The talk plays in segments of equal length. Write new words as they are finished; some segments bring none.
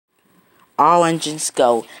All engines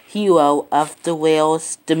go. Hero of the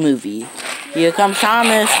Whales, the movie. Here comes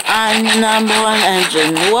Thomas on #1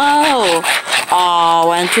 engine. Whoa!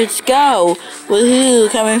 All engines go. Woohoo!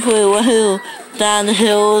 Coming through. Woohoo! Down the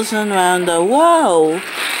hills and round the whoa!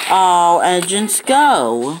 All engines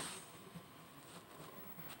go.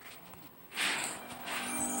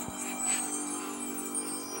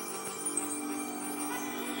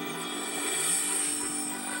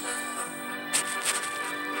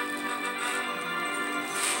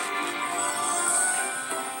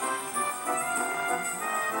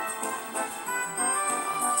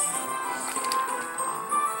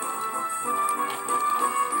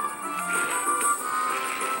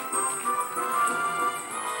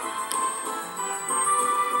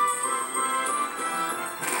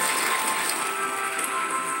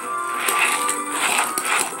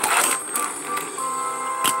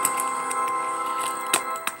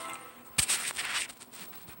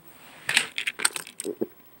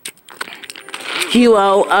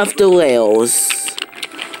 Hero of the Whales.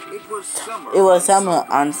 It was summer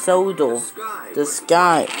on Sodor. The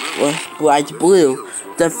sky was bright blue.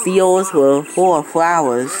 The fields were full of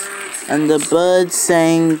flowers, and the birds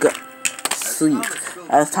sang sleep.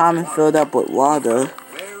 As Thomas filled up with water,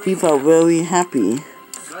 he felt really happy.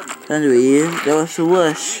 Suddenly, there was a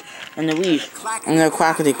whoosh, and a wheeze, and a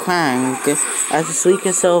crackety crank as the sleek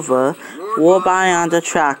and silver wore by on the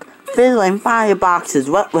track, fizzling fireboxes.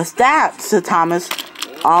 What was that? Said Thomas.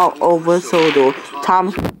 All over Sodor.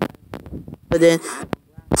 Thomas then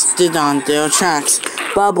stood on their tracks.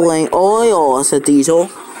 Bubbling oil, said Diesel.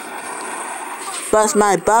 Bust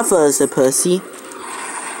my buffer, said Percy.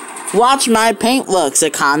 Watch my paintwork,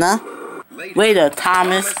 said Connor. Later,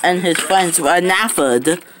 Thomas and his friends were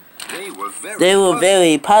enamored. They were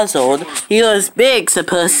very puzzled. He was big, said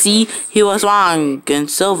Percy. He was long and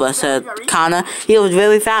silver, said Connor. He was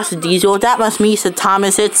very fast, said Diesel. That must mean, said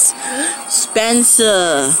Thomas. It's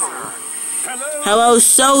Spencer. Hello,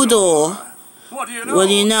 Sodor. What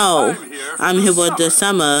do you know? I'm here for the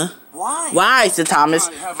summer. Why, said Thomas?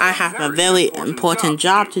 I have a very important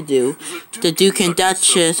job to do. The Duke and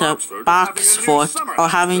Duchess of Boxford are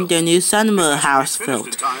having their new summer house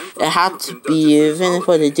built. It had to be finished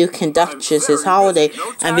for the Duke and Duchess's holiday.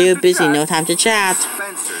 I'm very busy, no time to chat.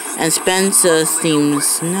 And Spencer seems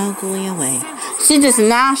snugly away. Scissors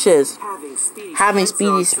and ashes. Having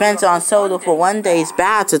Speedy Spencer on Sodor for one day is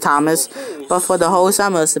bad, said Thomas. But for the whole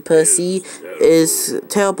summer, said Percy, is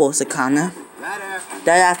terrible, said Connor.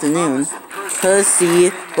 That afternoon,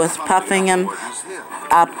 Percy was puffing him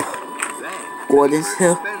up Gordon's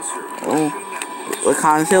Hill.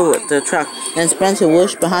 Connor's Hill with the truck. Then Spencer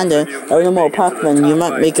whooshed behind her. A little more puffing. You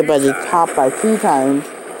might make it by the top by 2 times.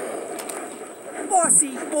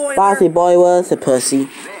 Bossy boy, said Percy.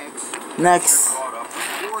 Next,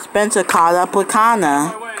 Spencer caught up with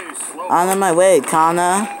Connor. On my way,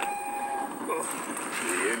 Connor.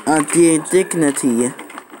 The dignity.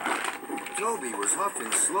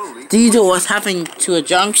 Diesel was heading to a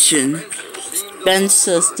junction.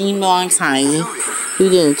 Spencer steamed alongside.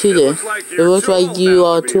 Tooted. It looks like you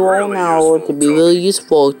are too old now to be really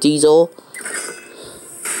useful, Diesel.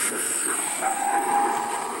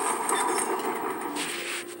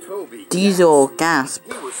 Diesel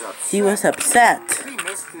gasped. He was upset.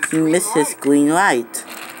 He missed his green light.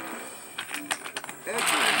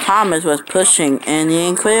 Thomas was pushing Annie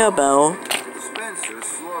and Clarabelle.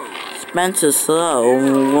 Spencer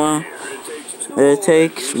slow. It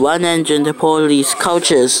takes 1 engine to pull these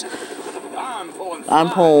coaches. I'm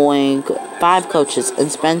pulling 5 coaches,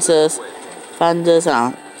 and Spencer's thunders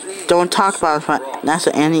out. Don't talk about that's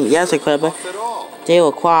what Annie. Yes, Clarabelle. They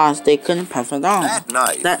were crossed. They couldn't pass it on.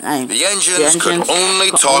 That night, the engines could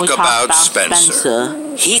only talk about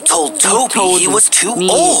Spencer. He told Toby he was too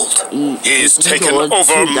old. He's taken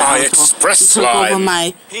over my express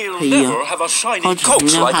line. He'll never have a shiny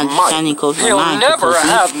coach like mine. He'll never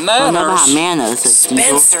have manners.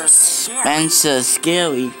 Spencer's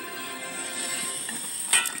scary.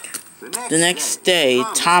 The next day,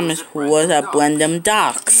 Thomas was at Blenheim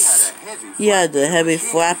Docks. He had a heavy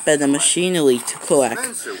flatbed and machinery to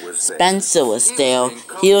collect. Spencer was there.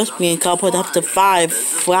 He was being coupled up to 5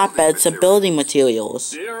 flatbeds of building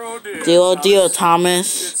materials. Dear,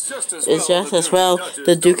 Thomas. It's just as well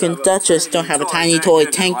the Duke and Duchess don't have a tiny toy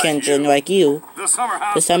tank engine like you.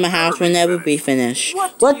 The summer house will never be finished.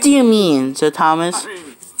 What do you mean, said Thomas?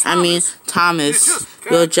 I mean, Thomas,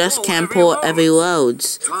 you just can't pull every load.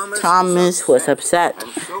 Thomas was upset,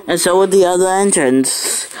 and so were the other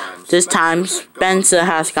engines. This time, Spencer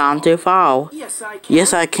has gone too far.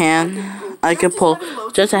 Yes, I can. I can pull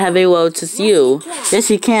just a heavy load as you. Yes,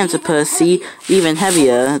 you can, said Percy. Even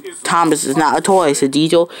heavier. Thomas is not a toy, said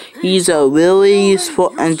Diesel. He's a really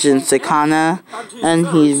useful engine, said Connor. And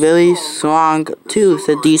he's really strong, too,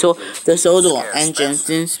 said Diesel. The solar engine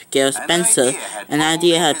didn't scare Spencer. An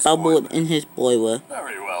idea had bubbled in his boiler.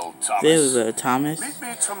 Very well, Thomas.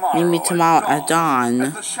 Meet me tomorrow at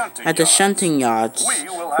dawn at the shunting yards.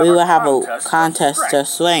 We will have a contest of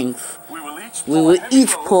strength. We will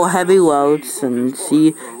each pull heavy loads and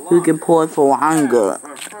see who can pull it for longer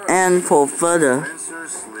and for further.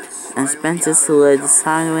 And Spencer slid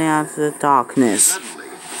silently out of the darkness.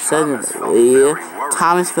 Suddenly,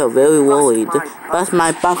 Thomas felt very worried. Bust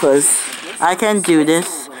my buffers. I can do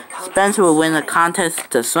this. Spencer will win the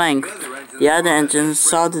contest of strength. The other engines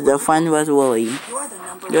saw that their friend was worried.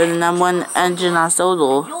 You're the #1 engine on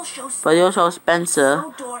Sodor, but you'll show Spencer.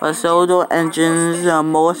 But Sodor engines are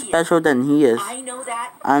more special than he is.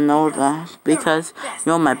 I know that because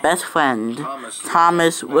you're my best friend.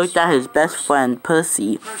 Thomas looked at his best friend,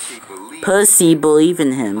 Percy. Percy believed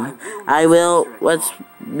in him. I will. Let's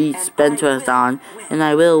meet Spencer on, and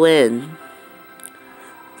I will win.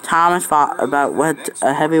 Thomas thought about what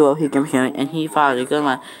a heavy load he can carry, and he thought a good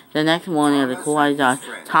one. The next morning at the cool dawn,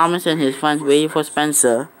 Thomas and his friends waited for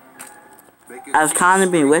Spencer. As Connor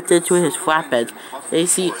being lifted to his flatbed, they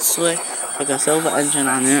see slick like a silver engine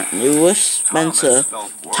on it. They wished Spencer.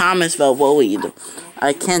 Thomas felt worried.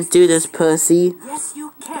 I can't do this, Percy.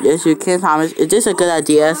 Yes, you can, Thomas. Is this a good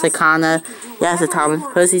idea? Said Connor. Yes, said Thomas.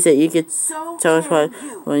 Percy said you could tell us what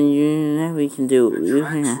we can do.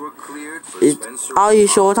 Are you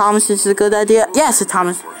sure, Thomas, this is a good idea? Yes, said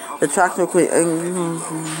Thomas. The tractor quit.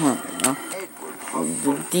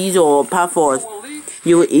 Diesel or Pathforth.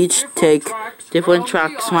 You will each take different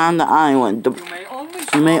tracks around the island.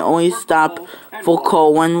 You may only stop for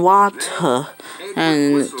coal and water.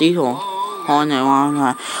 And Diesel horn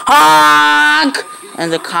and honk!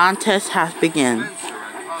 And the contest has begun.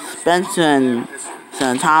 Spencer and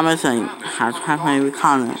Thomas and halfway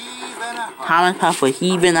Connor. Thomas puffed for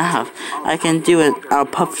heave and a half. I can do it. I'll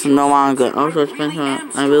puff no longer. Also, Spencer,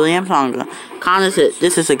 I really am stronger. Connor said,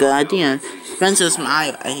 this is a good idea. Spencer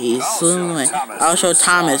smiled. He soon went. I'll show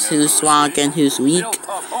Thomas who's strong and who's weak.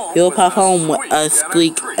 He'll puff home with a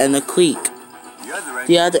squeak and a creak.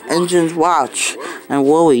 The other engines watched and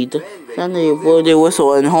worried. Suddenly they blew their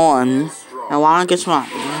whistle and horn. And one gets wrong.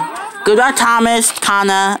 Goodbye, Thomas,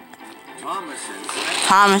 Connor.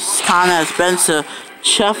 Thomas, Connor, and Spencer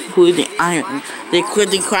chuffed through the iron. They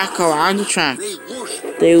quickly crack around the tracks.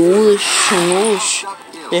 They whoosh and whoosh.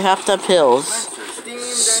 They huffed up hills.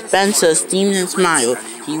 Spencer steamed and smiled.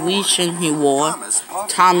 He reached and he wore.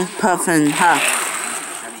 Thomas puffed and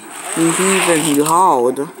huffed. He heaved and he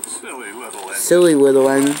hauled. Silly little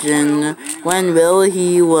engine. When will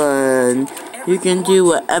he win? You can do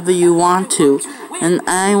whatever you want to. And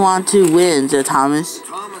I want to win, said Thomas.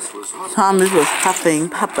 Thomas was puffing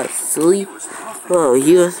purposely. Oh,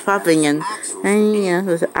 he was puffing and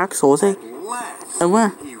his axle was and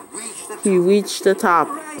when he reached the top.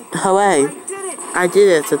 Hooray! I did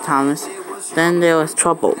it, said Thomas. Then there was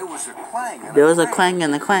trouble. There was a clang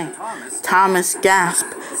and a clang. Thomas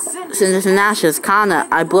gasped. Cinders and ashes. Connor,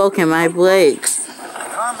 I broke my brakes.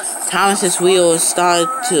 Thomas's wheels started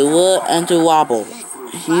to whir and to wobble.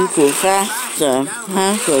 He flew faster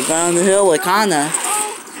down the hill with Connor.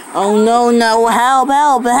 Oh no, help,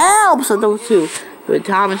 help, help, said those two. But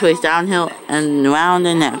Thomas raced downhill and around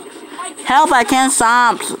the neck. Help, I can't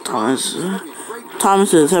stop, said Thomas.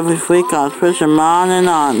 Thomas's heavy freak out, pushed him on and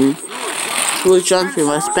on. Through junction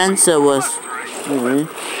where Spencer was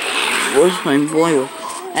playing boil.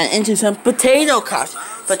 And into some potato cups.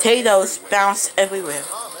 Potatoes bounced everywhere.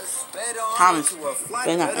 Thomas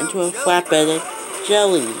went out into a flatbed of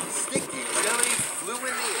jelly.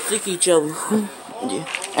 Sticky jelly.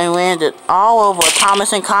 And landed all over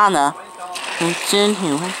Thomas and Connor. And soon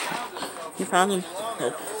he found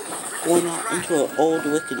himself going out into an old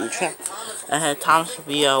rickety track that had Thomas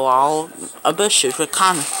via all a bushes with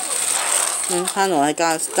Connor. And Connor, I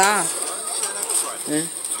gotta stop. And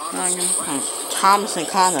Thomas and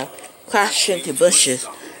Connor crashed into bushes.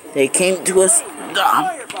 They came to a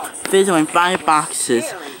stop, fizzling 5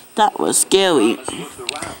 boxes. That was scary.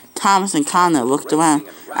 Thomas and Connor looked around.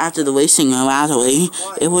 After the racing and rattling,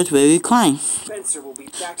 it was very quiet.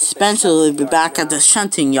 Spencer will be back at the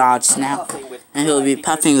shunting yards now, and he'll be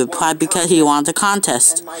puffing with pride because he won the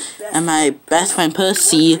contest. And my best friend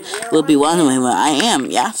Percy will be wondering where I am.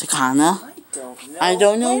 Yes, Connor. I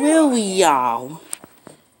don't know where we are.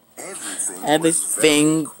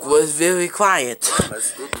 Everything was very quiet.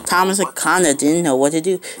 Thomas and Connor didn't know what to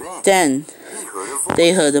do. Then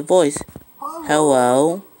they heard a voice.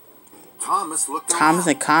 Hello? Thomas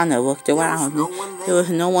and Connor looked around. There was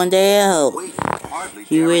no one there.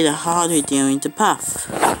 He waited harder during the puff.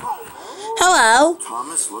 Hello?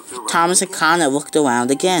 Thomas and Connor looked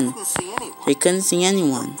around again. They couldn't see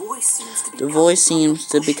anyone. The voice seems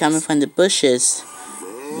to be coming from the bushes.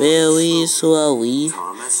 Very slowly,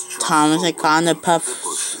 Thomas and Connor puffed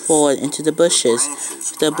forward into the bushes.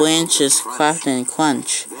 The branches cracked and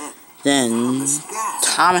crunched. Then,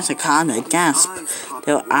 Thomas and Connor gasped.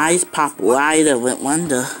 Their eyes popped wider with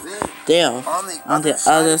wonder. There, on the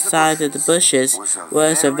other side of the bushes,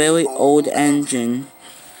 was a very old engine.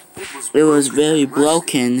 It was very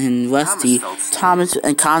broken and rusty. Thomas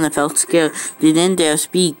and Connor felt scared. They didn't dare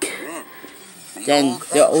speak. Then,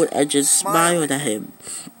 the old engine smiled at him.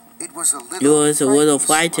 It was a little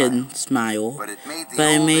frightened smile, but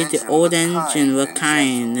it made the old engine look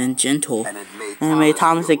kind and gentle, and it made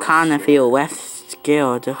Thomas and Connor feel less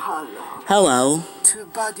scared. Hello.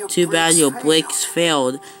 Too bad your brakes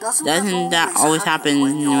failed. Doesn't that always happen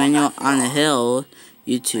when you're on a hill,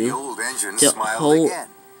 you two?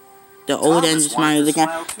 The old engine smiled again.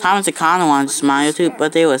 Thomas and Connor wanted to smile too,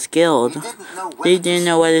 but they were scared. They didn't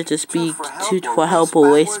know whether to speak for help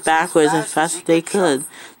or race backwards as fast as they could.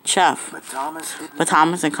 Chuff. But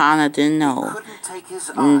Thomas and Connor didn't know.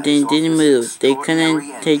 They didn't move. They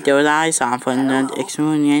couldn't take their eyes off from the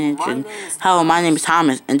exploding engine. Hello, my name is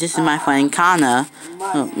Thomas, and this is my friend Connor.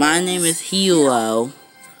 My name is Hero.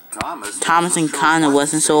 Thomas and Connor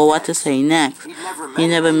wasn't sure what to say next. He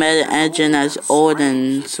never met an engine as old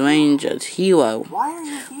and strange as Hero.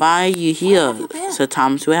 Why are you here? Said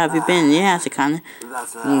Thomas. Where have you been? Yeah, said Connor.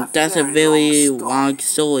 That's a very long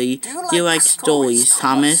story. Do you like stories,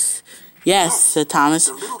 Thomas? Yes, said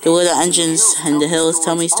Thomas. The little engines in the hills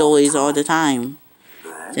tell me stories all the time.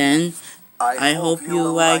 Then, I hope you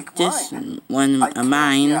like this one of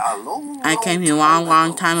mine. I came here a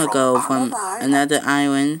long time ago from another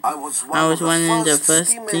island. I was one of the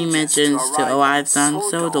first steam engines to arrive on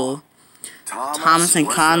Sodor. Thomas and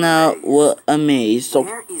Connor were amazed. So,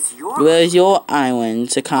 where is your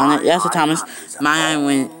island? Said Connor. Yes, said Thomas. My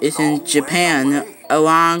island is in Japan. A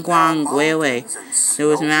long railway. There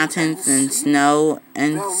was mountains and snow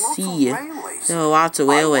and sea. There were lots of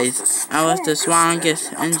railways. I was the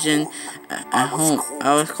strongest engine at home.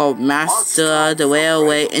 I was called Master of the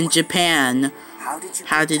Railway in Japan.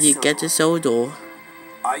 How did you get to Sodor?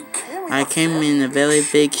 I came in a very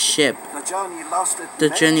big ship. The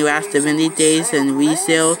journey lasted many days and we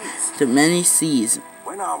sailed to many seas.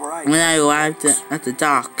 When I arrived at the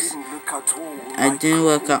docks, I didn't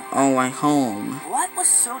look at all my home.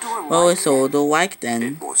 What was Sodor like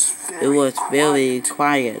then? It was very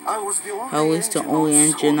quiet. I was the only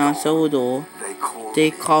engine on Sodor.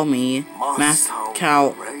 They called me Master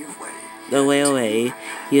the Railway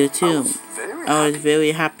here too. I was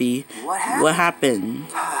very happy. What happened?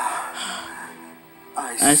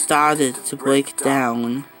 I started to break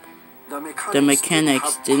down. The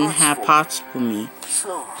mechanics didn't have parts for me.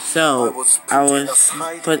 So, I was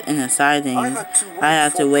put in a siding. I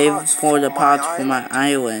had to wait for the parts for my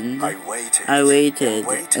island. I waited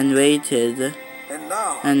and waited.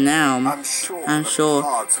 And now, I'm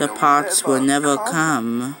sure the parts will never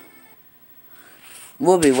come.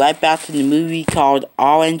 We'll be right back to the movie called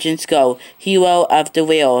All Engines Go, Hero of the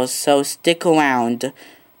Rails, so stick around,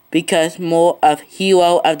 because more of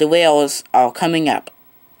Hero of the Rails are coming up.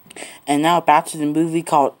 And now back to the movie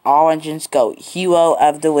called All Engines Go, Hero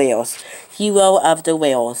of the Rails. Hero of the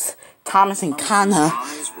Rails. Thomas and Connor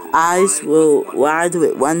eyes were wide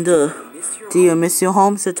with wonder. Do you miss your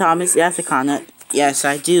home? Said Thomas. Yes, said Connor. Yes,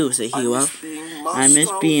 I do, said Hero. I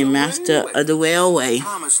miss being master of the railway.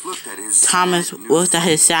 Thomas looked at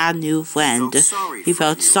his sad new friend. He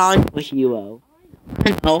felt sorry for Hero.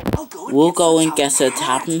 No, we'll go and get Sir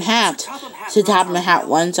Topham Hatt. Sir Topham Hatt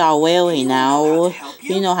runs our railway now.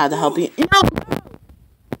 You know how to help you. No!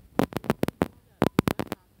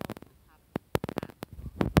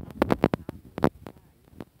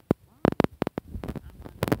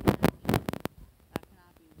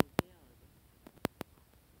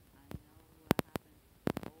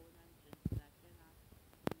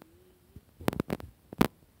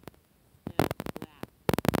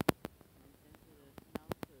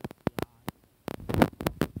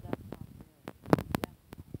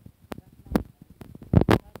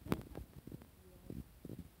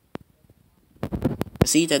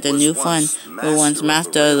 See that the new friend, who once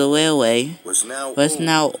master of the railway, was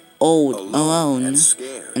now old, alone,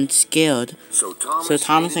 and scared. So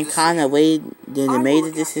Thomas and Connor waited and made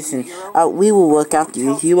a decision. We will look after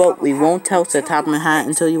you, Hero. We won't tell Sir Topham Hatt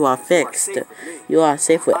until you are fixed. You are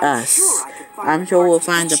safe with us. I'm sure we'll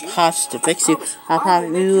find the parts to fix you.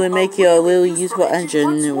 We will make you a really useful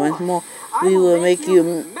engine. Once more, we will make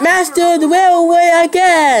you master of the railway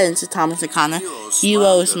again, said Thomas and Connor.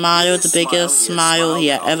 Hero smiled the biggest smile he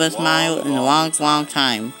had ever smiled in a long, long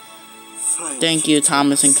time. Thank you,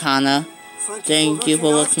 Thomas and Connor. Thank you for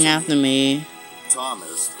looking after me.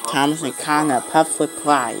 Thomas and Connor puffed with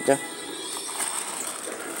pride.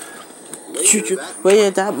 Later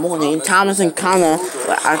that morning, Thomas and Connor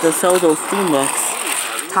were at the Sodo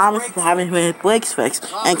Steamworks. Thomas was having his brakes fixed,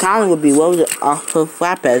 and Connor would be loaded off for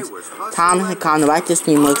flatbeds. Thomas and Connor liked the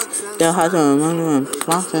Steamworks. Their husband and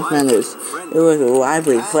sponsor's manners. It was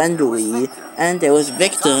lively, friendly, and there was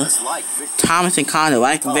Victor. Thomas and Connor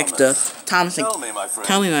liked Victor. Thomas and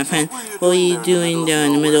tell me, my friend, what are you doing there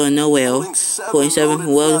in the middle of nowhere? 47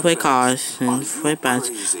 from world freight cars and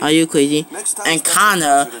flatbeds. Are you crazy? And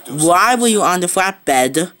Connor, why were you on the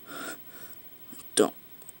flatbed?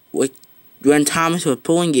 When Thomas was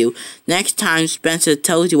pulling you. Next time Spencer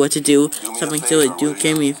tells you what to do, something silly, do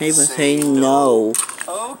give me a favor, say no.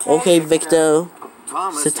 Okay, Victor,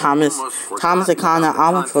 said Thomas. Thomas and Connor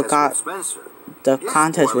almost forgot the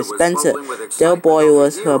contest with Spencer. Their boy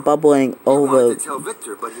was bubbling over. They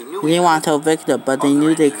didn't want to tell Victor, but they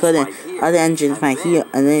knew they couldn't. Other engines might hear,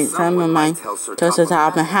 and then some of mine touched the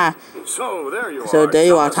top and half. So there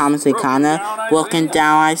you are, Thomas and Connor. Walking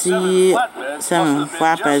down, I see 7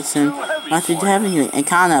 flatbeds and lots of heavy. And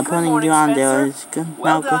Connor putting you on there is good.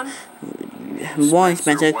 Now good. Morning,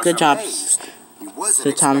 Spencer. Good job.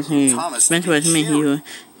 So Thomas, Spencer was me. He was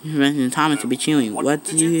mentioning Thomas to be chewing. What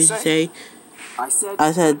did you say?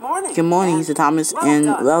 I said, good morning, said Thomas, and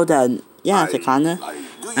well done. Yeah, said Connor.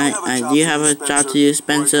 Do you have a job to do,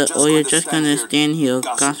 Spencer, or you're just gonna stand here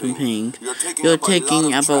gossiping? You're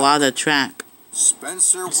taking up a lot of track.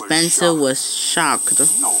 Spencer was shocked.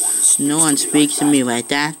 No one speaks to me like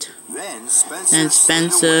that. Then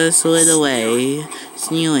Spencer slid away,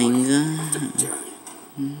 sneering.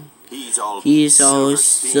 He's all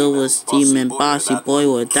Silver Steam and bossy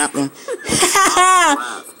boy with that one.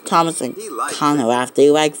 Thomas and Connor laughed. They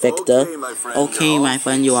like Victor. Okay, my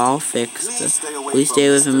friend, you're all fixed. We stay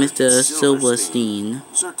with Mr. Silverstein.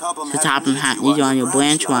 Sir Topham Hatt, need you on your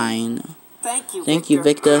branch line. Thank you,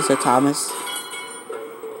 Victor, said Thomas.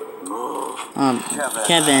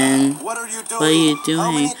 Kevin, what are you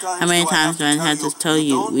doing? How many times do I have to tell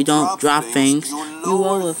you? We don't drop things, we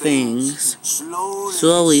roll things.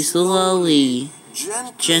 Slowly, slowly.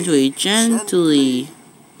 Gently.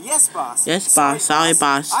 Yes, boss. Sorry,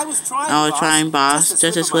 boss. I was trying, boss.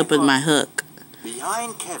 Just a slip with my hook.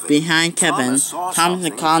 Behind Kevin, Thomas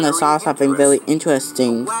and Connor saw something very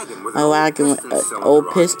interesting. A wagon with an old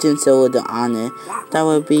piston cylinder on it. That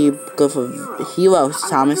would be good for heroes,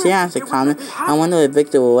 Thomas. Yeah, said Connor. I wonder if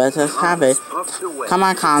Victor will let us have it. Come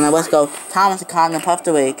on, Connor, let's go. Thomas and Connor puffed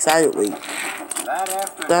away excitedly.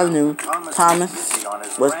 That noon, Thomas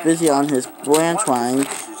was busy on his branch line.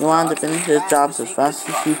 He wanted to finish his jobs as fast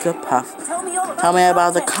as he could puff. Tell me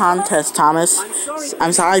about the contest, Thomas.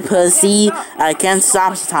 I'm sorry, Percy. I can't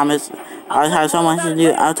stop, Thomas. I have so much to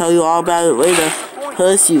do. I'll tell you all about it later.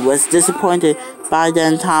 Percy was disappointed. By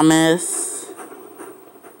then, Thomas.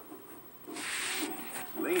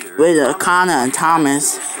 Later, Connor and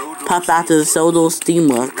Thomas puffed out to the Sodo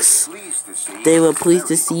Steamworks. They were pleased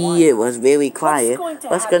to see it was very quiet.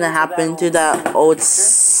 What's gonna happen to that old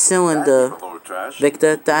cylinder,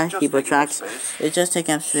 Victor? That keep tracks. It's just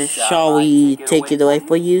taking up space. Shall we take it away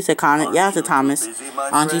for you? Said Connor. Yeah, said Thomas.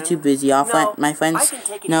 Aren't you too busy? My friends?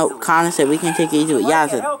 No, Connor said we can take it easily. Yeah,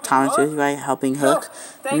 said Thomas. Was right helping Hook.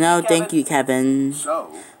 No, thank you, Kevin.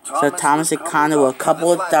 So Thomas and Connor were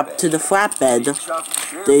coupled up to the flatbed.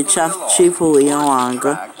 They chuffed cheerfully along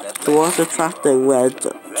towards the truck that led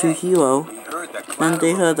to Hero. Then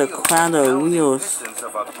they heard the clatter of wheels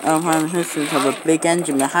and the hisses of a big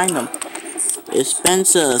engine behind them. It's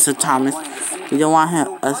Spencer, said Thomas. We don't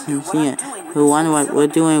want us to see it. We wonder what we're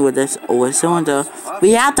doing with this old cylinder.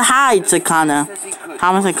 We have to hide, said Connor.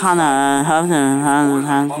 Thomas and Connor hugged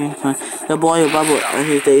him. The boy bubbled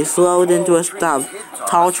as they slowed into a stop.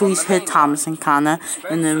 Tall trees hit Thomas and Connor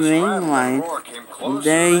in the main line.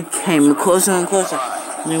 They came closer and closer.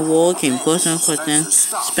 The wall came closer and closer. Then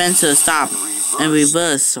Spencer stopped and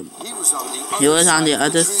reversed. He was on the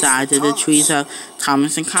other side of the trees of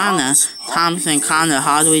Thomas and Connor. Thomas and Connor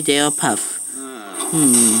hardly dared puff.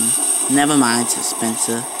 Never mind, said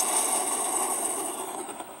Spencer.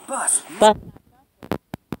 But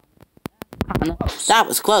that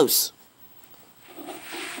was close.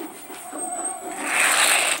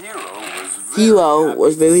 Hero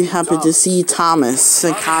was very happy to see Thomas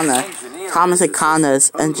and Connor. Thomas and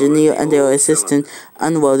Connor's engineer and their assistant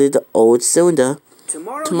unloaded the old cylinder.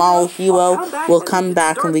 Tomorrow, Hero will come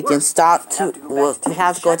back and we can start to. We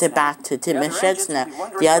have to go back to Titmus Sheds now.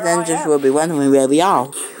 The other engines will be wondering where we are.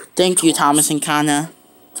 Thank you, Thomas and Connor.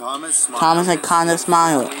 Thomas and Connor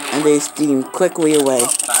smiled, and they steamed quickly away.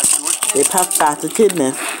 They puffed back to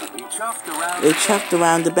Titmus. They chuffed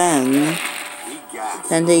around the bend.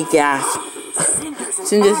 Then they gasped.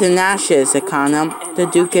 Cinders and ashes, said Connor. The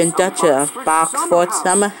Duke and Duchess of Boxford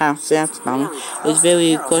Summer House, said Thomas. It was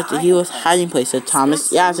very close to Hero's hiding place, said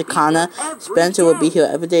Thomas. Yeah, said Connor. Spencer will be here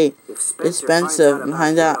every day. If Spencer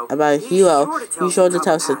finds out about a Hero, he's sure to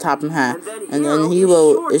tell us, said Topham Hatt. And then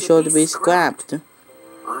Hero is sure to be scrapped.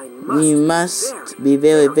 We must be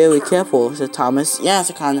very, very careful, said Thomas. Yeah,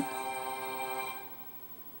 said Connor.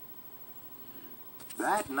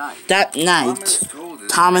 That night,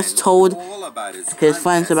 Thomas told his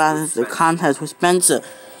friends about the contest with Spencer.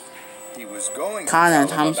 Connor and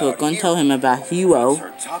Thomas were going to tell him about Hero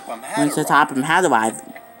when Sir Topham Hatt arrived.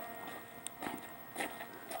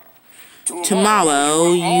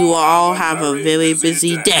 Tomorrow, you will all have a very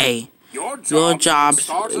busy day. Your jobs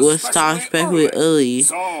will start especially early,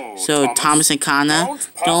 so Thomas and Connor,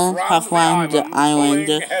 don't puff around the island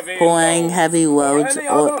pulling heavy loads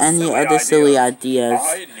or any other silly ideas.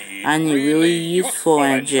 I need really useful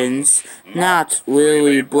engines, not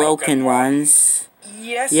really broken ones.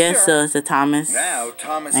 Yes, sir, said Thomas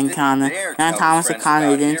and Connor. Now Thomas and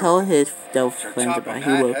Connor didn't tell his friends about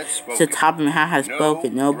Hero. So Topham Hatt has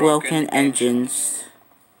no broken engines.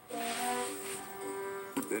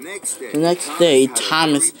 The next day,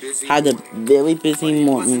 Thomas had a very busy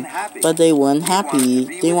morning, but they weren't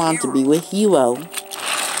happy. They wanted to be with Hero.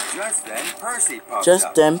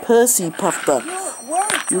 Just then, Percy puffed up.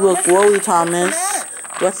 You look worried, Thomas.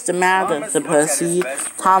 What's the matter, said Percy.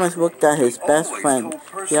 Thomas looked at his best friend.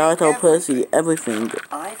 He already told Percy everything.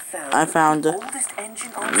 I found an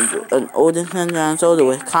oldest engine on shoulder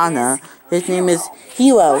with Connor. His name is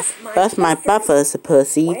Hero. That's my buffer, said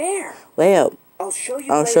Percy. Where?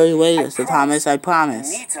 I'll show you later, said Thomas, I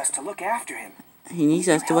promise. He needs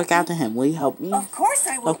us to look after him. Will you help me? Of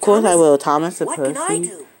course I will, Thomas, said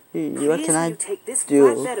Percy. What can I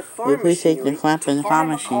do? You please take the clamp and the farm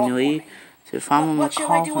machinery to Farmer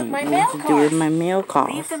McCall. What to do with my mail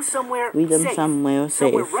cars? Leave them somewhere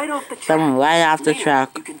safe. Somewhere right off the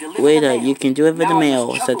truck. Later, you can deliver the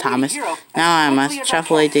mail, said Thomas. Now I must truck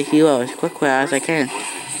away to Hero as quickly as I can.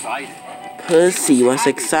 Percy was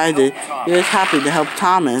excited. He was happy to help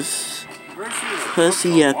Thomas.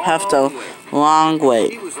 Percy had puffed a long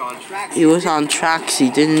way. He was on tracks he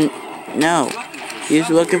didn't know. He was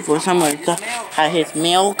looking for somewhere to hide his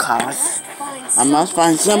mail cars. I must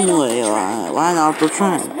find somewhere right off the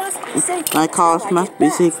train. My cars must be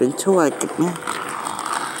safe until I get mail.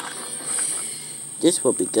 This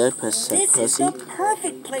will be good, Percy. This is the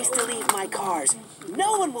perfect place to leave my cars.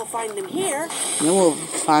 No one will find them here. No one will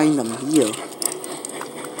find them here.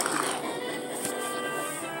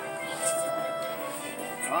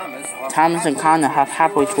 Thomas and Connor have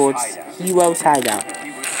halfway towards Hero's hideout.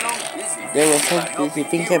 They were so busy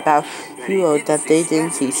thinking about Hero that they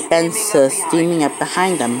didn't see Spencer steaming up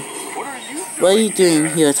behind them. What are you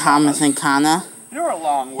doing here, Thomas and Connor? You're a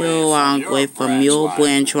long way from your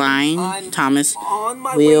branch line, Thomas.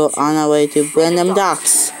 We're on our way to Brenham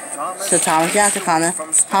Docks. So Thomas and Connor.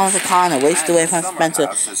 Thomas and Connor raced away from Spencer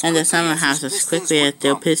and the summer house as quickly as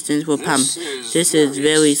their pistons were pumped. This is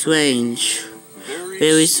very strange.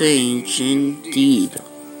 Very strange indeed.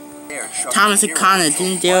 Thomas and Connor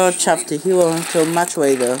didn't dare chuff the Hero until much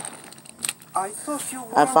later.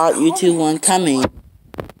 I thought you two weren't coming.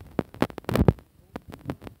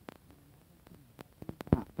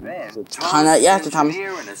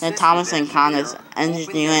 Thomas and Connor's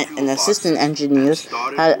engineer and assistant engineers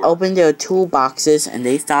had opened their toolboxes and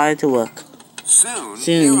they started to work.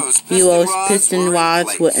 Soon, Hero's piston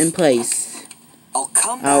rods were in place.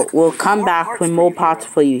 We'll come back with more parts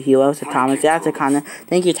for you, Hero, said Thomas. Yeah, said Connor.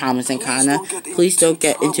 Thank you, Thomas and Connor. Please don't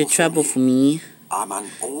get into trouble for me. I'm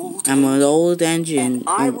an old engine,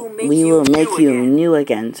 and we will make you new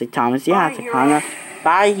again, said Thomas. Yeah, said Connor.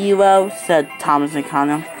 Bye, Hero, said Thomas and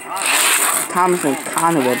Connor. Thomas and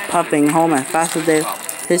Connor were puffing home as fast as their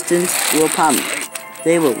pistons were pumped.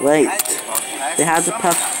 They were late. They had to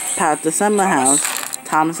puff past the summer house.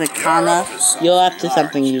 Thomas and Connor, you're up to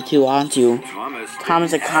something, you two, aren't you?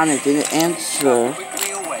 Thomas and Connor didn't answer.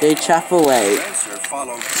 They chuffed away.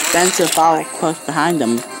 Spencer followed close behind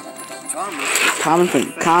them. Thomas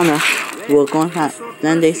and Connor were going past.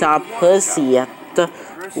 Then they saw Percy at the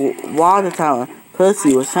water tower.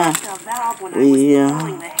 Percy was saying, We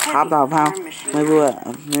hopped out of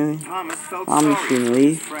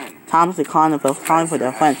machinery. Thomas and Connor felt fine for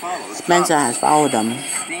their friend. Spencer has followed them.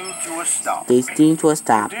 They steamed to a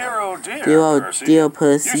stop. Dear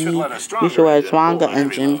Percy, you should have a stronger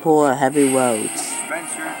engine for heavy roads.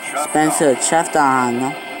 Spencer chuffed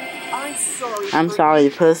on. I'm sorry,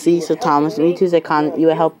 Percy, Sir Thomas. Me too, Sir Connor. You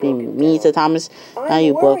were helping me, Sir Thomas. Now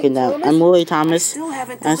you've broken down. I'm worried, Thomas.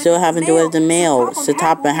 I still haven't delivered the mail. Sir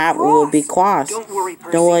Top and Hat will be cross.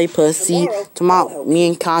 Don't worry, Percy. Tomorrow, me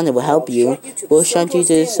and Connor will help you. We'll shunt you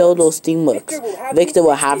to the Solo Steamworks. Victor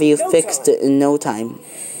will have you fixed in no time.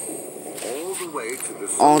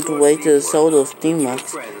 All the way to the Solo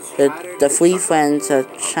Steamworks, the three friends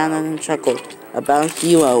chatted and chuckled about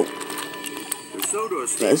Hero.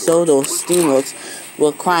 The Solo Steamworks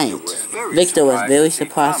were quiet. Victor was very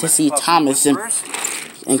surprised to see Thomas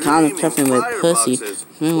and Connor talking with Percy.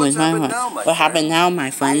 What happened now,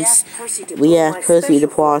 my friends? We asked Percy to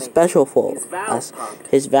pour out special for us.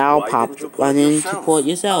 His valve popped. Why didn't you pour it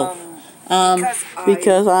yourself?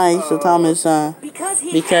 Because Sir Thomas,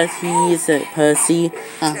 because he's Percy.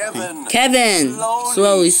 Kevin!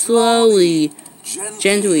 Slowly.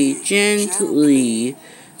 Gently.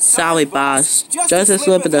 Sorry, boss. Just a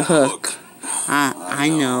slip of the hook. I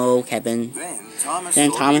know, Kevin.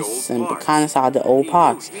 Then Thomas and Connor saw the old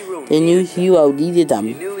parts. They knew Hero needed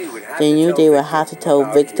them. They knew they would have to tell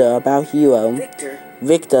Victor about Hero.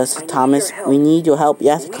 Victor, Sir Thomas, we need your help.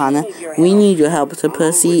 Yes, Connor, we need your help. Sir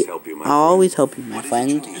Percy, I'll always help you, my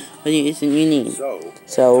friend. What is it you need?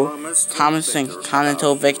 So, Thomas and Connor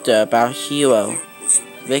told Victor about Hero.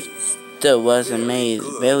 Victor was amazed.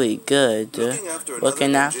 Very good.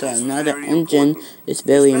 Looking after another engine is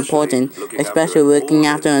very important, especially looking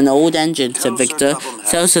after an old engine, said Victor.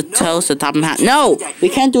 Tell Sir Top and Hat. No! We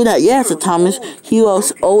can't do that yet, Sir Thomas.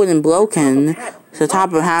 Hero's old and broken. Sir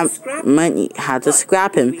Top and Hat might have to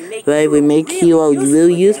scrap him. But if we make Hero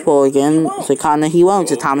really useful again, Sir Connor, he won't,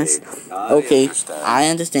 Sir Thomas. Okay, I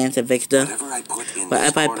understand, said Victor.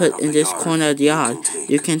 Whatever I put in this corner of the yard,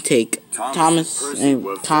 you can take. Thomas and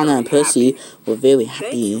Connor and Percy were very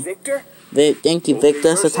happy. Thank you,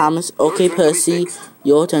 Victor, Sir Thomas. Okay, Percy,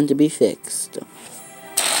 your turn to be fixed.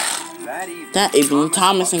 That evening,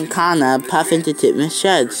 Thomas and Connor puffed into Titman's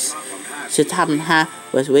sheds. Sir Top and Hat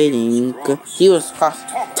was waiting. He was cross.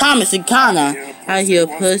 Thomas and Connor, I hear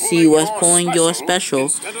Percy was pulling your special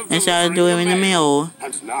and started delivering the mail.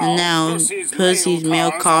 And now Percy's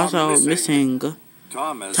mail cards are missing.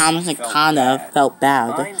 Thomas and Connor felt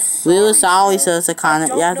bad. We were sorry, Sir Connor.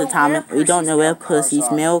 Yes, Sir Thomas. We don't know where Percy's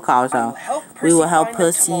mail cards are. We will help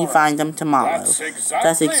Percy find them tomorrow.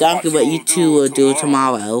 That's exactly what you two will do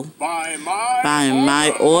tomorrow. By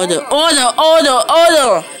my order.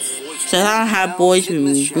 Order! So I had boys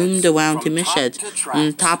boomed around to sheds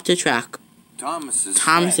from top to track.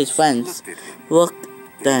 Thomas's friends looked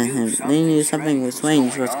at him. They knew something was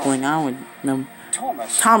strange was going on with them.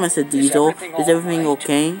 Thomas said, Diesel, is everything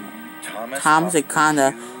okay? Thomas and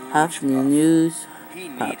Connor have the news.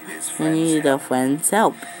 We needed a friend's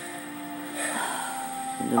help.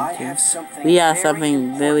 We have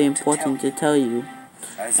something very important to tell you.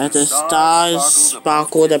 As the stars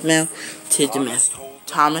sparkled up to them,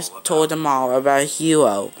 Thomas told them all about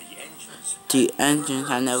Hero. The engines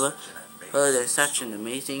had never heard of such an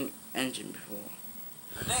amazing engine before.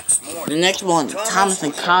 The next morning, Thomas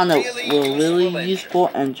and Connor were really useful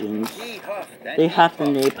engines. They huffed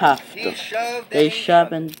and they puffed. They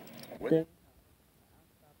shoved and they...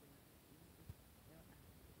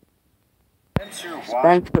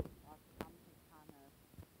 Spencer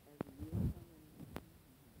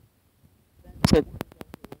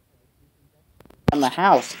on the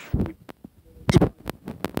house.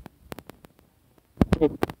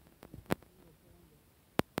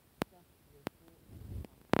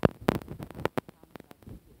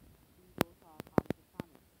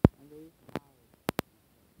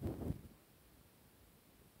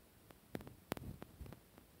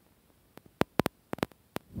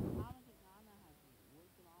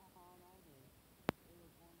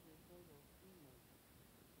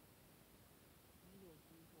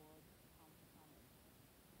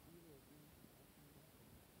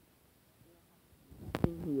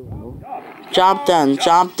 Job done.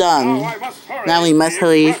 Now we must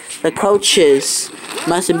hurry. The coaches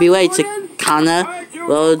mustn't be late. Connor,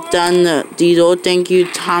 well done, Diesel. Thank you,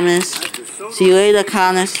 Thomas. See you later,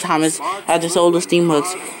 Connor. Thomas at the Solo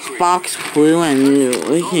Steamworks. Sparks flew and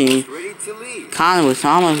okay. Connor was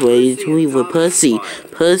almost ready to leave with Percy.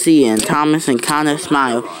 Percy and Thomas and Connor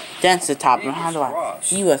smiled. Then Sir Top and Hat.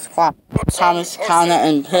 He was quiet. Thomas, Connor,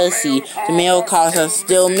 and Percy. The mail cards are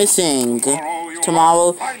still missing.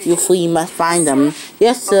 tomorrow you three must find them.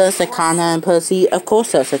 Yes, sir, said Connor and Percy. Of course,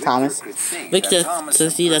 sir, said Thomas. Victor to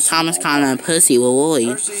see that Thomas, Connor, and Percy were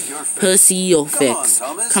worried. Percy, you're fixed.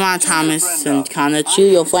 Come on, Thomas and Connor,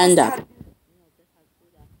 cheer your friend up.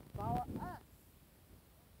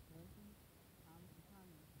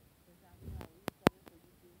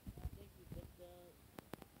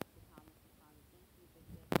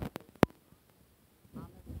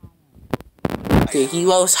 The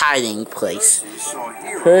hero's hiding place.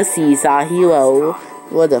 Percy saw Hero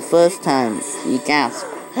for the first time. He gasped.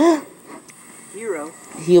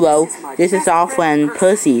 Hero, this is our friend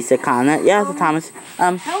Percy, said Connor. Yes, said Thomas.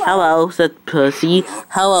 Hello, said Percy.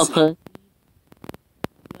 Hello, Percy.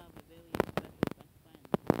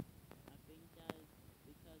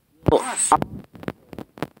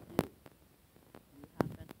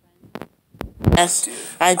 Yes,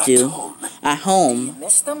 I do. At home.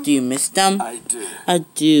 Do you miss them? I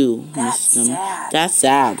do miss them. That's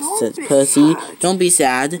sad, said Percy. Don't be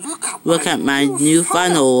sad. Look at my new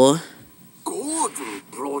funnel.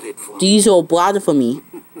 Diesel brought it for me.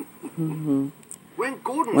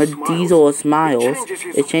 When Diesel smiles,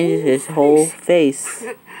 it changes his whole face.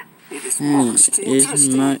 It's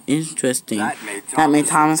more interesting. That made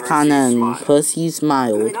Thomas, Connor, and Percy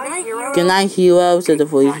smile. Good night, Hero, said the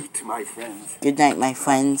voice. Good night, my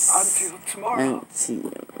friends. And see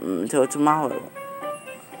until tomorrow.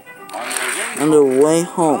 On the way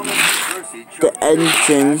home, the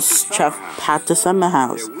engines passed the summer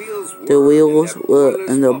house. The wheels were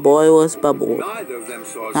and the boilers bubbled.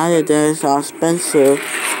 Neither they saw Spencer.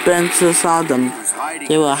 Spencer saw them.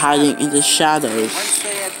 They were hiding in the shadows.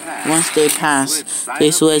 Once they passed,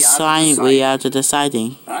 they slid silently out of the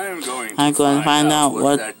siding. I'm going to find out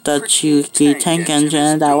what the Choo-Choo tank engine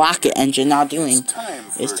and the rocket engine are doing.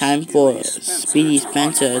 It's time for Speedy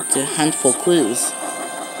Spencer to hunt for clues.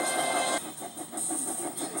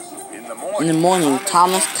 In the morning,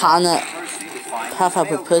 Thomas, Connor, puff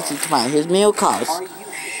up with Percy to find his mail cards.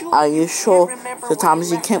 Are you sure? So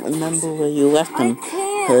Thomas, you can't remember where you left them,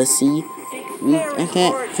 Percy. I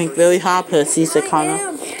can't think very hard, Percy, said Connor.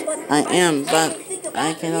 I am, but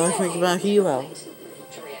I can only think about Hero.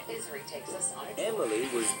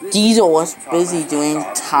 Diesel was busy doing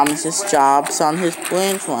Thomas's jobs on his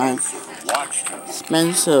branch line.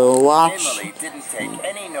 Spencer watched.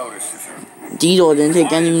 Diesel didn't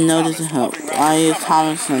take any notice of her. Why is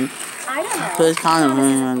Thomas and First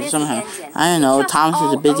Connor somehow? I don't know. Thomas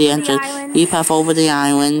is a busy engine. He puffed over the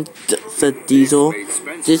island, said Diesel.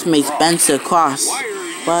 This makes Spencer cross.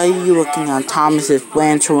 Why are you working on Thomas's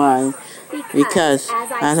branch line? Because,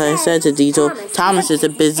 as I said to Diesel, Thomas is a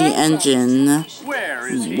busy engine.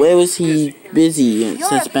 Where is he busy?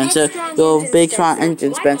 Said Spencer. You're a big strong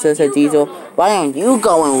engine, Spencer, said Diesel. Why don't you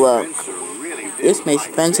go and work? This makes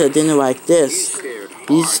Spencer dinner like this.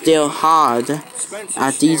 He's still hard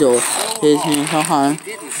at Diesel. His hands so hard.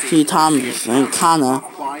 See Thomas and Connor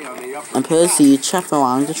and Percy chuff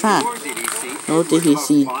along the track. Nor did he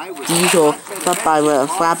see Diesel stop by with a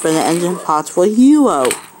flap in the engine parts for Hero.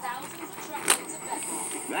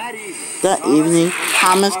 That evening,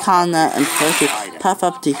 Thomas, Connor, and Percy puff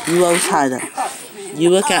up to Hero's hideout.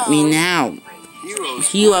 You look at me now.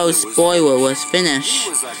 Hero's spoiler was finished.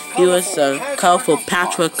 He was a colorful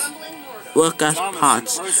patchwork work of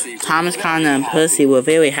parts. Thomas, Connor, and Percy were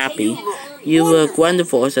very happy. You look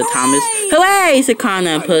wonderful, said Thomas. Hooray, said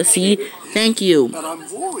Connor and Percy. Thank you.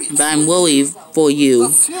 But I'm worried for you.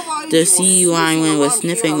 The sea lion was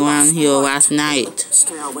sniffing around here last night.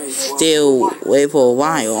 Still away for a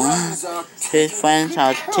while. His friends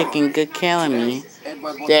are taking good care of me.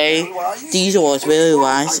 Diesel was really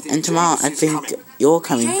wise, and tomorrow I think you're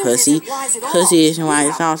coming, Percy. Percy isn't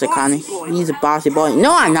wise now, said Connor. He's a bossy boy.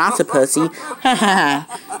 No, I'm not, said Percy. Ha ha ha.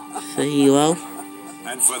 said Hero.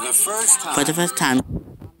 And for the first time,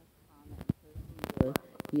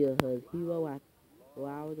 he heard Hero at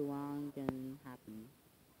loud, long, and happy.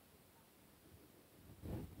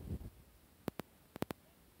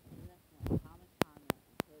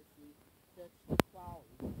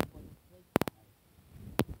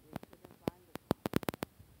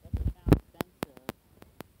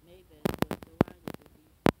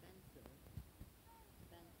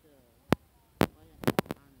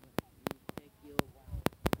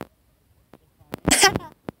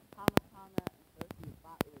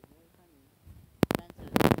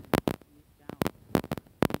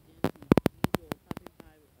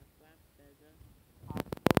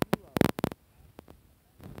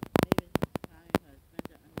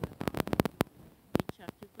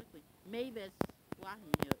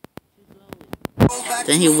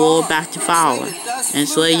 Then he rolled back to follow, and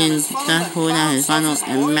Sladen pulled out his funnel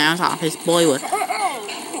and mounted off his boiler.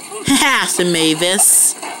 Haha, said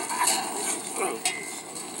Mavis.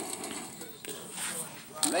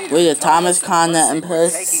 Later, Thomas, Connor, and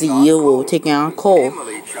Percy were taking on Cole.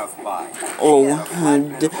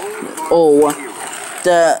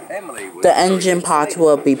 The engine parts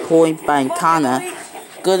will be pulled by Connor.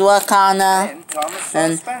 Good work, Connor.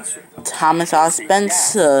 And Thomas asked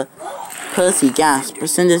Spencer. Percy gasped.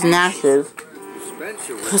 Cinder's active.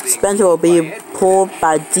 Spencer will be pulled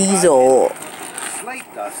by Diesel.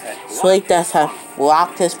 Slate dust had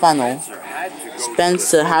blocked his funnel.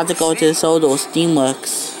 Spencer had to go to the Sodor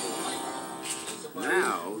Steamworks.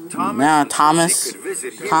 Now Thomas,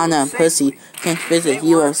 Connor, and Percy can visit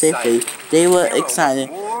Hero safely. They were excited.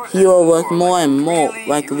 Hero worked more and more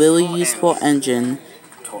like a really useful engine.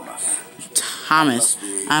 Thomas,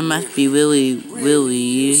 I must be really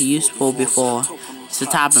useful before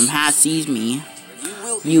Sataphum has seized me.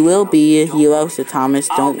 You will be a hero, said Thomas.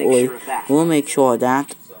 Don't worry. We'll make sure of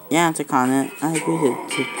that. Yeah, said Connor. I agree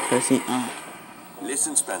to Percy.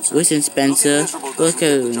 Listen, Spencer. Look at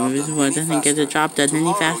it doesn't get the job done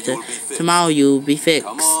any faster. Tomorrow you'll be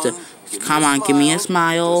fixed. Come on, give me a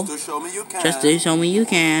smile. Just to show me you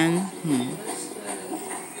can.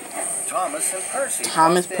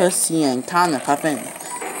 Thomas, Percy, and Connor pop in.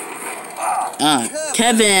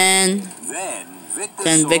 Kevin!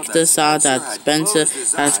 Then Victor saw that Spencer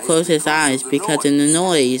had closed his eyes because of the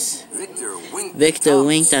noise. Victor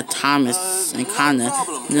winked at Thomas and Connor.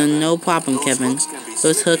 No problem, Kevin.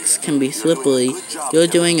 Those hooks can be slippery. You're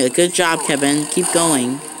doing a good job, Kevin. Keep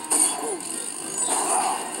going.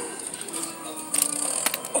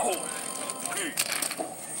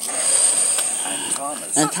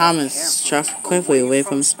 And Thomas shoved quickly away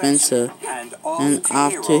from Spencer and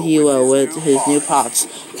off to Hero with his new parts.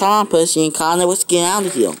 Come on, Percy and Connor, let's get out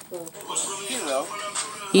of here.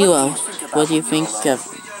 Hero, what do you think of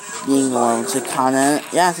being alone? Said Connor.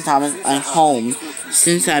 Yeah, said Thomas, I'm home.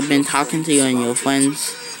 Since I've been talking to you and your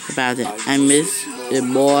friends about it, I miss it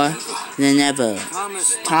more than ever.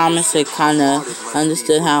 Thomas said Connor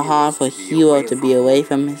understood how hard for Hero to be away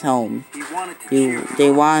from his home.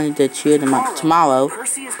 They wanted to cheer them up. Tomorrow,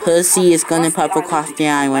 Percy is going to puff across the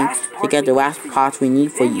island to get the last parts we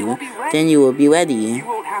need for you. Then you will be ready.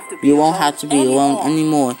 You won't have to be alone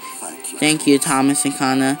anymore. Thank you, Thomas and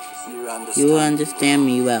Connor. You will understand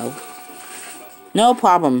me well. No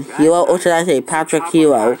problem, Hero, or should I say Patrick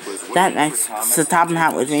Hero. That night, Sataphum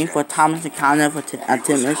Hat was waiting for Thomas and Connor at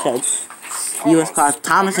Tim's shed. He was called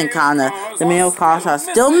Thomas and Connor. The mail cars are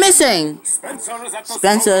still missing.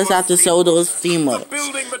 Spencer is at the Sodor Steamworks.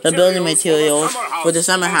 The building materials for the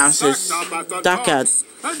summer house is stuck at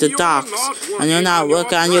the docks, and you're not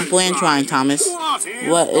working on your branch line, Thomas.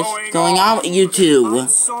 What is going on with you two?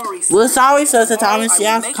 We're sorry, sir, said Thomas.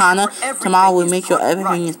 Yes, Connor. Tomorrow we'll make sure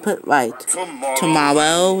everything is put right.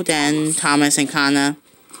 Tomorrow, then, Thomas and Connor.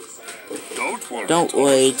 Don't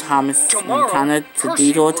worry, Thomas and Connor, to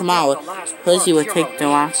detour tomorrow. Percy will take the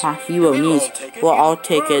last part Hero needs. We'll all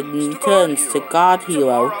take it in turns to guard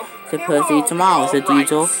Hero, said Percy. Tomorrow, said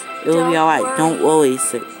Diesel. It will be alright. Don't worry,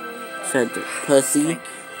 said Percy.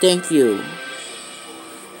 Thank you.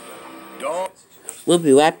 We'll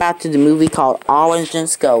be right back to the movie called All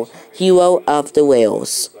Engines Go, Hero of the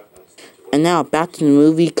Whales. And now back to the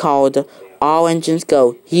movie called All Engines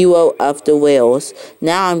Go, Hero of the Whales.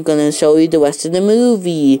 Now I'm gonna show you the rest of the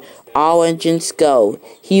movie. All Engines Go,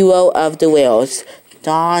 Hero of the Whales.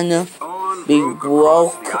 Dawn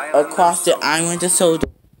broke across the island of Sodor.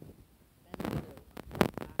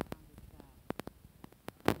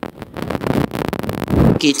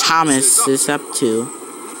 Thomas is up to.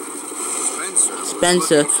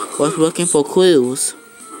 Spencer was looking for clues.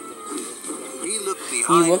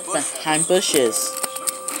 He looked behind bushes.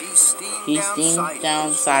 He steamed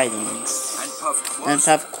down sidings and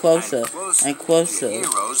puffed closer and closer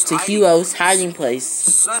to Hero's hiding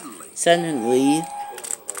place. Suddenly,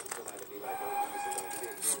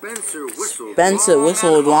 Spencer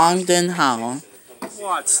whistled long then howled.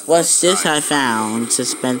 What's this I found? Said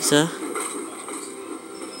Spencer.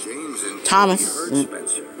 Thomas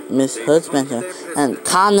misheard Spencer, and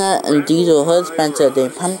Connor and Diesel heard Spencer. They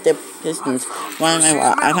pumped their pistons.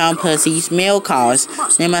 I found Percy's mail cars.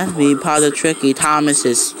 They must be part of Tricky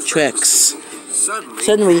Thomas's tricks.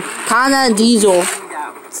 Suddenly, Connor and Diesel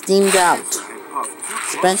steamed out.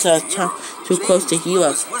 Spencer turned too close to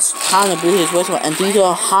Hero. Connor blew his whistle, and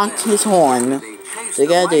Diesel honked his horn.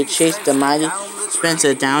 Together, they chased the mighty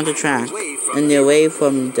Spencer down the track and away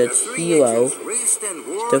from the Hero.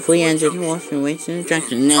 The three engine horsemen waited in the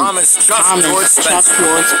junction. Thomas chucked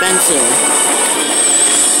towards Spencer.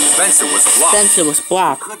 Spencer was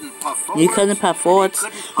blocked. He couldn't puff forwards,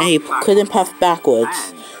 and he couldn't puff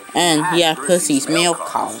backwards. And he had Percy's mail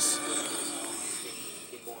calls.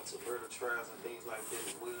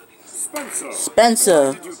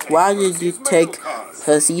 Spencer, why did you take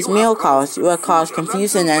Percy's mail calls? Your calls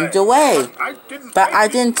confusing and delay. But I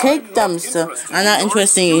didn't take them, so I'm not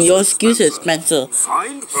interested in your excuses, Spencer.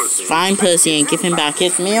 Find Percy and give him back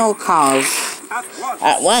his mail calls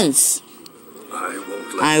at once.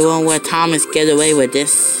 I won't let Thomas get away with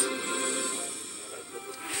this.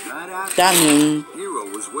 That means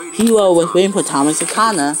Hero was waiting for Thomas and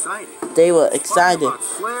Connor. They were excited.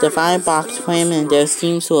 The firebox flame in their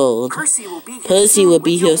steam swirled. Percy will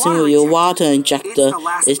be here soon with your water injector.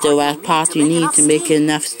 It's the last part you need to make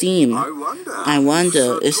enough steam. I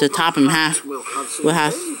wonder if the Topham Hatt will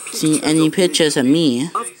have seen any pictures of me.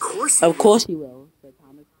 Of course he will, said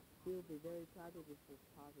Thomas. He will be very proud of this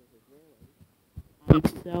part of his railway.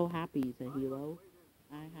 I'm so happy, said Hero.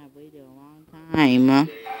 I have waited a long time.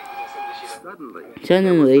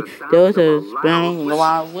 Suddenly, there was a bang, a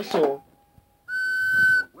loud whistle.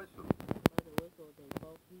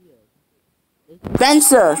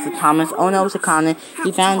 Spencer, said Thomas. Oh no, Sir Connor.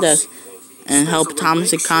 He found us and helped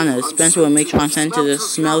Thomas and Connor. Spencer will make sure I'm sent to the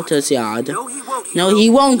smelter's yard. No, he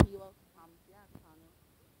won't.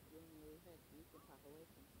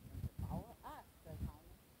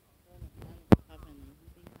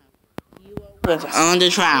 Was on the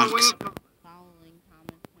tracks.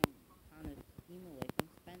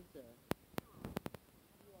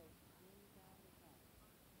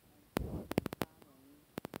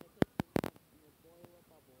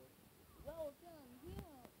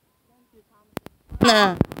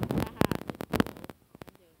 Nah.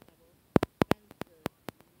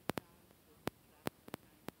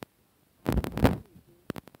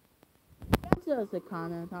 Spencer, said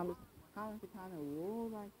Connor. Thomas and Connor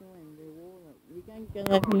rolled like the wind. They rolled up. You can't get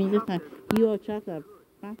away from me this time. Hero shot as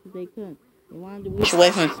fast as they could. They wanted to reach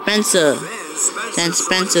away from Spencer. Then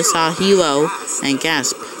Spencer saw Hero and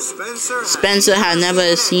gasped. Spencer had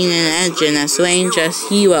never seen an engine as strange as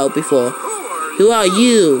Hero before. Who are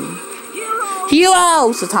you?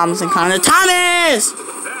 Hero! Said Thomas and Connor. Thomas!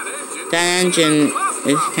 That engine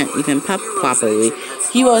you can pump properly.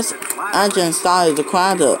 Hero's engine started to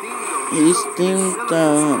clatter. He steamed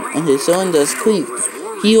and his cylinders creaked.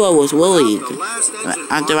 Hero was worried.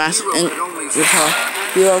 At the last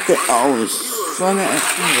Hero could always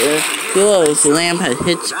Hero's lamp had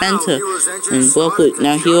hit Spencer and broke it.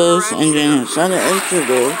 Now Hero's engine had started to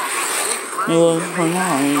go. It was for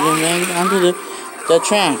now and then onto the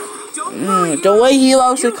track. Don't wait,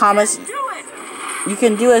 Hero, said Thomas. You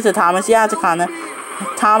can do it, said Thomas. Yeah, said Connor.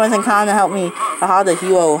 Thomas and Connor help me. How hard the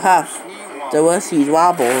Hero huff. The worse he's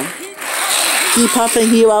wobbled. Keep puffing,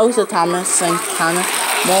 Hero, said Thomas and Connor.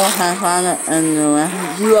 More hand Connor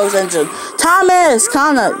and Hero's engine. Thomas!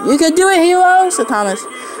 Connor, you can do it, Hero, said Thomas.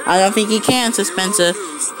 I don't think he can, said Spencer.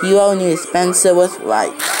 Hero knew Spencer was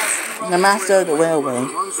right. The master of the railway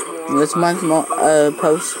was once more a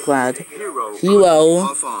post-grad. Hero,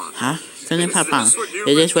 huh? Is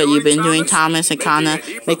this what you've been doing, Thomas and Connor?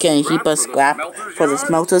 Making a heap of scrap for the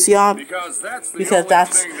smelter's yard? Because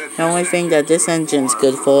that's the only thing that this engine's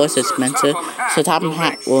good for, said Spencer. So Topham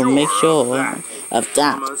Hatt will make sure of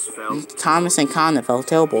that. Thomas and Connor felt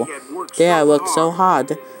terrible. They had worked so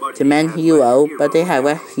hard to mend Hero, but they had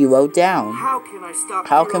let Hero down.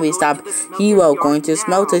 How can we stop Hero going to the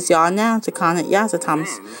smelter's yard now? Said Connor. Yeah, said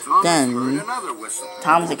Thomas. Then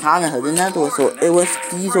Thomas and Connor heard another whistle. It was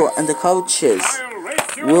Diesel and the coaches.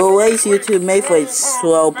 We'll race you to Mayfleet,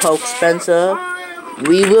 Slowpoke Spencer.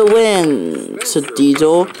 We will win, said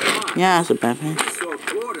Diesel. Yeah, said Batman.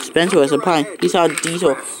 Spencer was surprised. He saw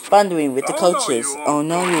Diesel thundering with the coaches. Oh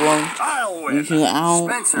no, you won't. You can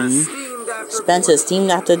out. Spencer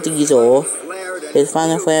steamed after Diesel. His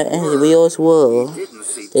final flare and his wheels whirled.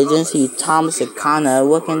 They didn't see Thomas and Connor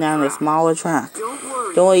working down the smaller track.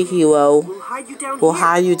 Don't worry, Hero. We'll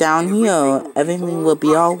hide you down here. Everything will be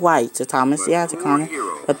alright, said Thomas. Yeah, said Connor.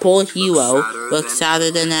 But poor Hero looked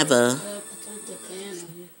sadder than ever.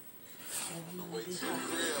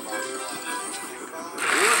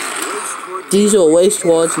 Diesel raced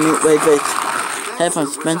towards Mayfleet. Head from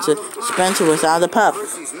Spencer. Spencer was out of puff.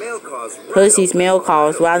 Percy's mail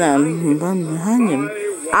calls rather behind him.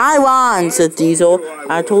 I won, said Diesel.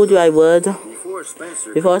 I told you I would.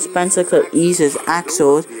 Before Spencer could ease his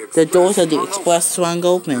axles, the doors of the express swung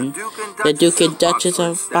open. The Duke and Duchess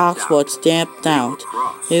of Boxford stepped out.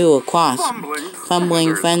 They were cross,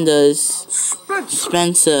 fumbling fenders.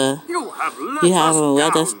 Spencer You have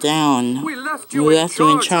let us down. We left you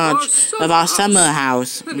in charge of our summer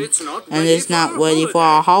house, and it's not ready for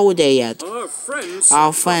our holiday yet.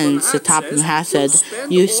 Our friend, the top has said,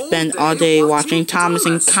 you spent all day watching Thomas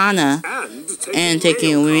and Connor, and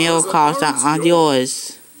taking real calls that aren't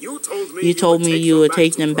yours. You told me you would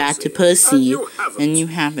take them back to Percy, and you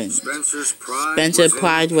haven't. Spencer's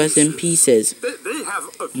pride was in pieces.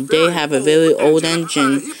 They have a very old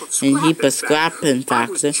engine and heap of scrap, in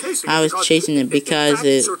fact. I was chasing it because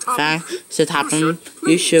Sir Topham,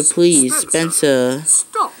 you should please, Spencer,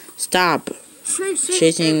 stop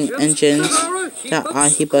chasing engines that are a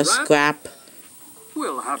heap of scrap.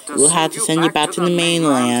 We'll have to send you back to the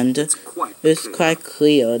mainland. It's quite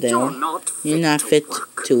clear there. You're not fit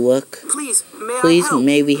to work. Please,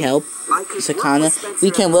 may we help? Sir Connor, we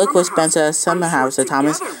can work with Spencer at Summer House, Sir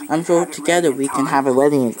Thomas. I'm sure together we can have a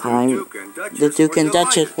wedding in time. The Duke and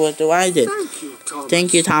Duchess were delighted.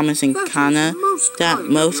 Thank you, Thomas and Connor. That's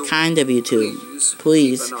most kind of you two.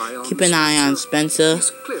 Please, keep an eye on Spencer.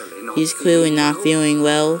 He's clearly not feeling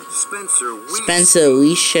well. Spencer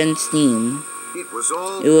Lichtenstein.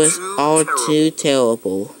 It was all too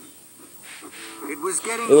terrible. It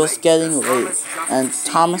was getting late, and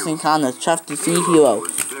Thomas and Connor tried to see Hero.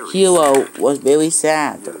 Hero was very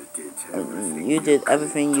sad. You did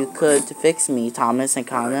everything you could to fix me, Thomas and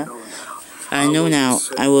Connor. I know now.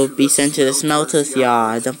 I will be sent to the smelter's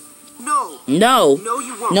yard. No,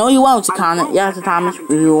 you won't, Sir Connor. Yes, Sir Thomas.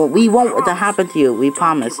 We won't let that happen to you. We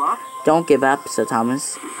promise. Don't give up, Sir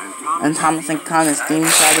Thomas. And Thomas and Connor steamed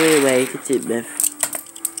sadly away to Titbith.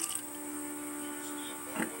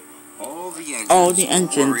 All the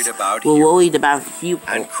engines were worried about Hugh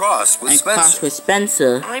and cross with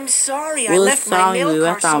Spencer. I'm sorry, I left my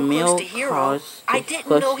mail car so I didn't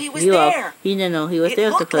know he was there. He didn't know he was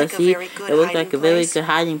there, Sir Percy. It looked like a very good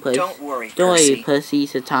hiding place. Don't worry, Percy,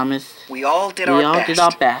 said Thomas. We all did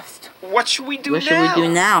our best. What should we do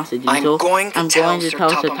now? Said Diesel. I'm going to tell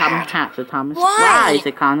Sir Thomas. Why,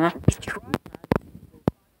 said Connor.